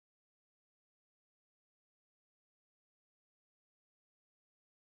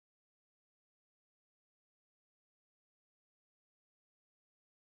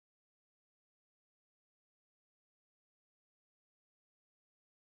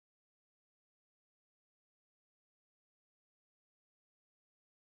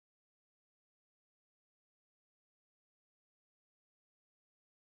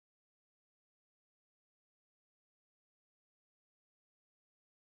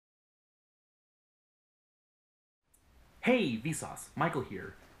Hey, Vsauce, Michael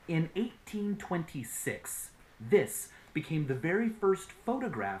here. In 1826, this became the very first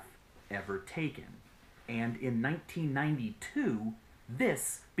photograph ever taken. And in 1992,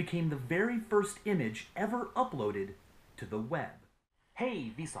 this became the very first image ever uploaded to the web.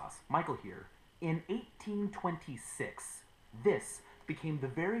 Hey, Vsauce, Michael here. In 1826, this became the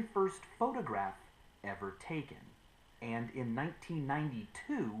very first photograph ever taken. And in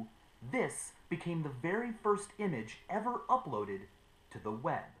 1992, this became the very first image ever uploaded to the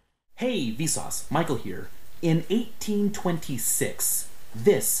web. Hey, Vsauce, Michael here. In 1826,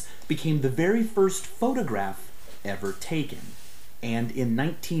 this became the very first photograph ever taken. And in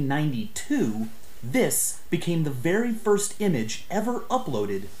 1992, this became the very first image ever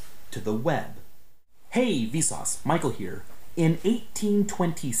uploaded to the web. Hey, Vsauce, Michael here. In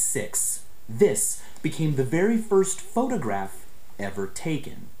 1826, this became the very first photograph ever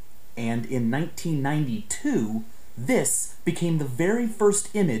taken. And in 1992, this became the very first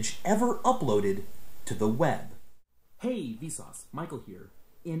image ever uploaded to the web. Hey, Vsauce, Michael here.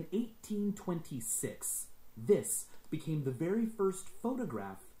 In 1826, this became the very first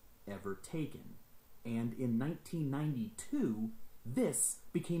photograph ever taken. And in 1992, this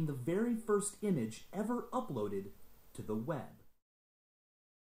became the very first image ever uploaded to the web.